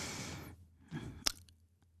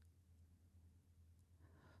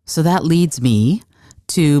 So that leads me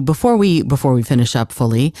to before we finish up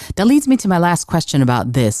fully, that leads me to my last question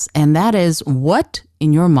about this, and that is, what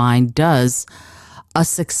in your mind does a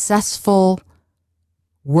successful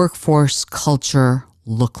workforce culture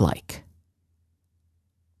look like?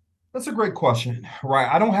 That's a great question,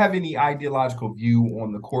 right? I don't have any ideological view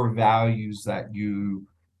on the core values that you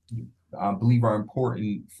believe are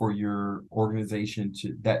important for your organization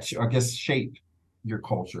to that I guess shape your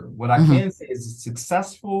culture. What I Mm-hmm. can say is a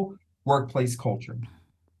successful workplace culture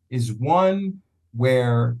is one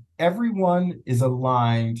where everyone is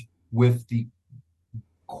aligned with the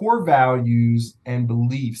core values and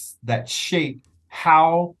beliefs that shape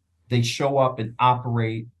how they show up and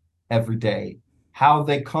operate every day, how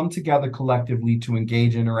they come together collectively to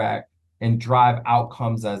engage, interact, and drive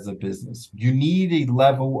outcomes as a business. You need a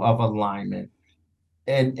level of alignment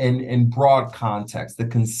and in broad context. The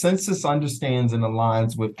consensus understands and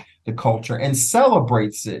aligns with the culture and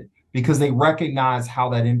celebrates it because they recognize how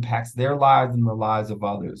that impacts their lives and the lives of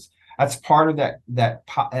others. That's part of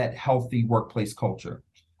that healthy workplace culture.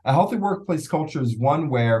 A healthy workplace culture is one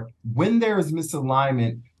where when there is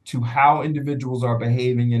misalignment to how individuals are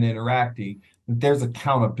behaving and interacting, there's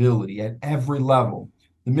accountability at every level.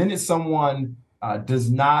 The minute someone does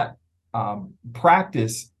not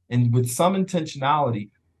practice and with some intentionality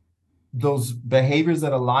those behaviors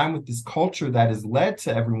that align with this culture that has led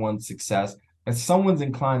to everyone's success, if someone's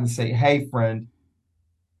inclined to say, hey, friend,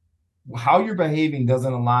 how you're behaving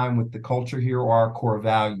doesn't align with the culture here or our core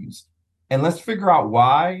values. And let's figure out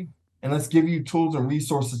why, and let's give you tools and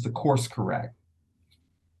resources to course correct.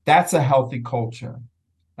 That's a healthy culture.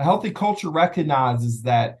 A healthy culture recognizes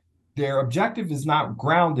that their objective is not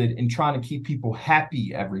grounded in trying to keep people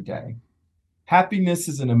happy every day. Happiness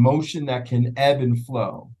is an emotion that can ebb and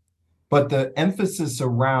flow, but the emphasis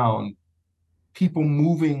around people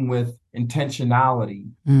moving with intentionality,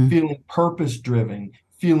 Mm. feeling purpose driven,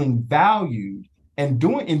 feeling valued, and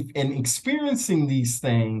doing and experiencing these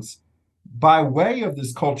things by way of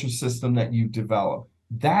this culture system that you've developed.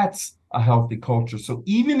 That's a healthy culture. So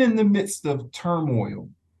even in the midst of turmoil,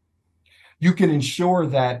 you can ensure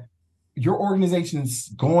that your organization is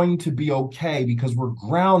going to be okay because we're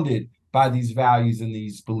grounded by these values and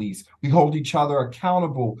these beliefs. We hold each other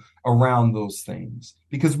accountable around those things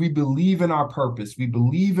because we believe in our purpose. We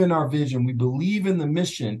believe in our vision. We believe in the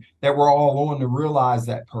mission that we're all on to realize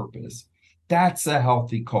that purpose. That's a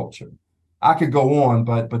healthy culture. I could go on,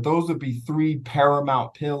 but those would be three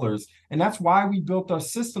paramount pillars. And that's why we built our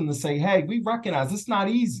system to say, hey, we recognize it's not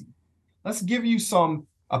easy. Let's give you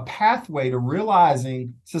a pathway to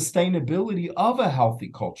realizing sustainability of a healthy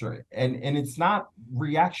culture. And it's not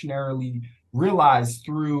reactionarily realized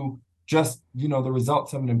through just, the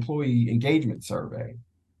results of an employee engagement survey.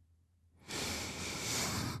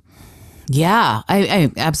 Yeah,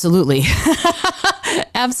 I absolutely.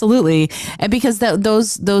 Absolutely. And because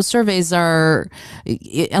those surveys are,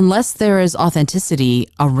 unless there is authenticity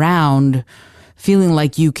around feeling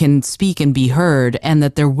like you can speak and be heard, and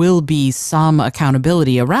that there will be some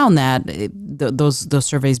accountability around that, those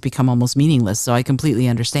surveys become almost meaningless. So I completely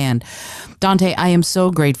understand. Donte, I am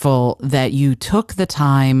so grateful that you took the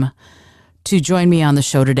time to join me on the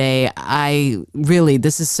show today. I really,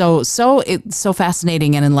 this is it's so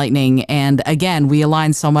fascinating and enlightening. And again, we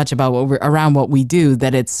align so much about around what we do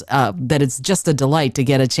that it's just a delight to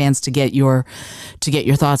get a chance to get your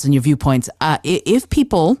thoughts and your viewpoints. If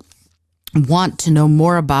people want to know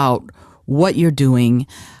more about what you're doing,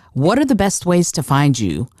 what are the best ways to find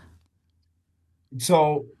you?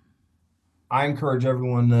 So I encourage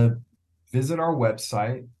everyone to visit our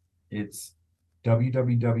website. It's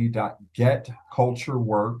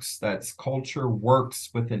www.getcultureworx. That's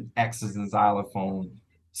CultureWorx with an X as in xylophone.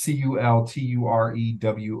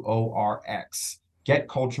 CultureWorx.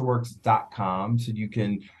 GetCultureWorx.com. So you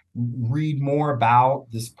can read more about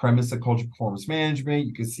this premise of cultural performance management,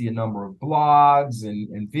 you can see a number of blogs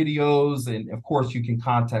and videos. And of course, you can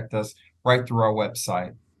contact us right through our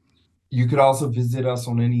website. You could also visit us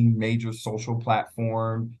on any major social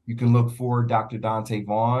platform. You can look for Dr. Donte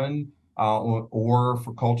Vaughn or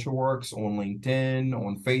for CultureWorx on LinkedIn,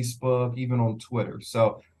 on Facebook, even on Twitter.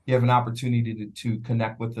 So you have an opportunity to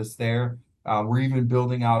connect with us there. We're even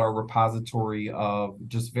building out our repository of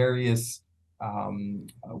just various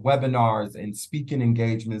webinars and speaking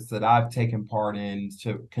engagements that I've taken part in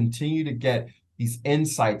to continue to get these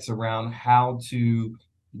insights around how to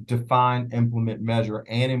define, implement, measure,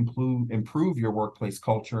 and improve your workplace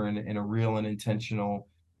culture in a real and intentional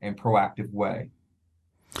and proactive way.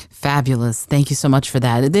 Fabulous. Thank you so much for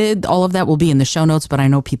that. All of that will be in the show notes, but I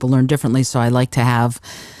know people learn differently, so I like to have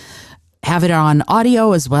it on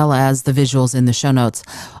audio as well as the visuals in the show notes.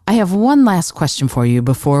 I have one last question for you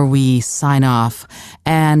before we sign off,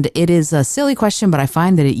 and it is a silly question, but I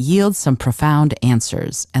find that it yields some profound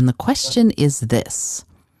answers. And the question is this: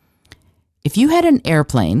 if you had an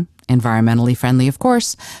airplane, environmentally friendly, of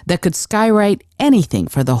course, that could skywrite anything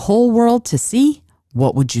for the whole world to see,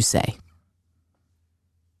 what would you say?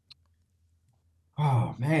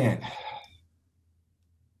 Oh, man.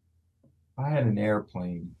 If I had an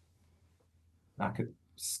airplane, I could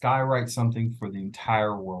skywrite something for the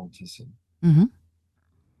entire world to see. Mm-hmm.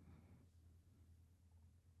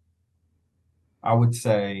 I would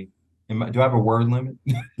say, do I have a word limit?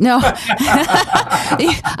 No,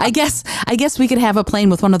 I guess we could have a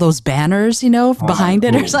plane with one of those banners, behind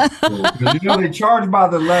it or something. Cool. They charge by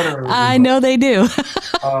the letter. I know they do.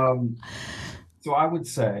 So I would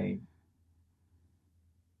say,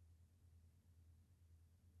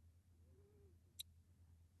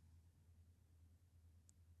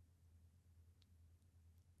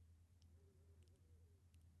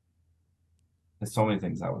 there's so many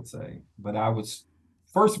things I would say, but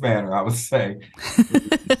first banner I would say,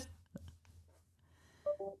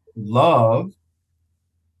 love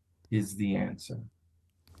is the answer.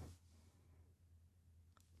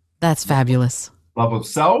 That's fabulous. Love of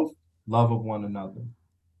self, love of one another.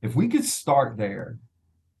 If we could start there,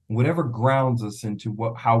 whatever grounds us into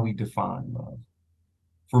how we define love.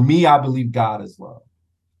 For me, I believe God is love,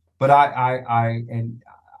 but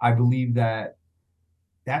I believe that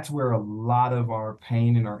that's where a lot of our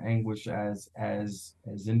pain and our anguish as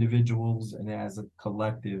individuals and as a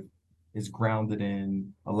collective is grounded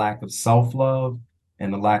in a lack of self-love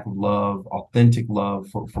and a lack of love, authentic love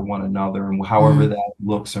for one another, and however that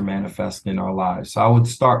looks or manifests in our lives. So I would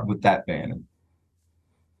start with that banner.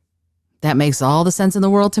 That makes all the sense in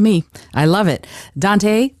the world to me. I love it.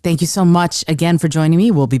 Donte, thank you so much again for joining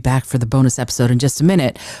me. We'll be back for the bonus episode in just a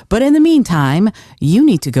minute. But in the meantime, you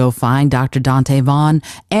need to go find Dr. Donte Vaughn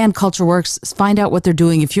and CultureWorx. Find out what they're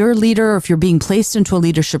doing. If you're a leader, or if you're being placed into a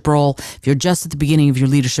leadership role, if you're just at the beginning of your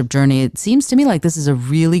leadership journey, it seems to me like this is a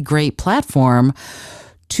really great platform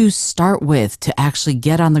to start with, to actually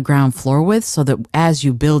get on the ground floor with, so that as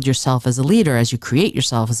you build yourself as a leader, as you create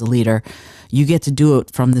yourself as a leader, you get to do it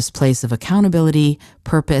from this place of accountability,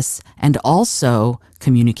 purpose, and also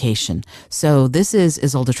communication. So this is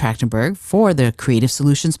Isolde Trachtenberg for the Creative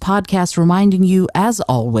Solutions Podcast, reminding you, as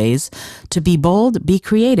always, to be bold, be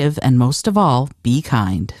creative, and most of all, be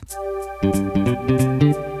kind.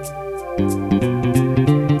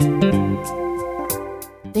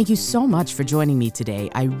 Thank you so much for joining me today.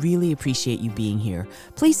 I really appreciate you being here.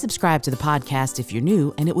 Please subscribe to the podcast if you're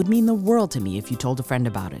new, and it would mean the world to me if you told a friend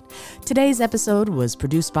about it. Today's episode was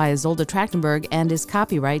produced by Isolde Trachtenberg and is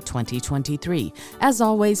copyright 2023. As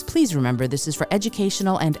always, please remember this is for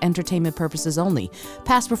educational and entertainment purposes only.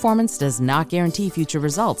 Past performance does not guarantee future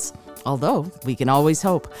results, although we can always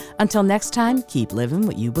hope. Until next time, keep living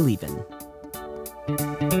what you believe in.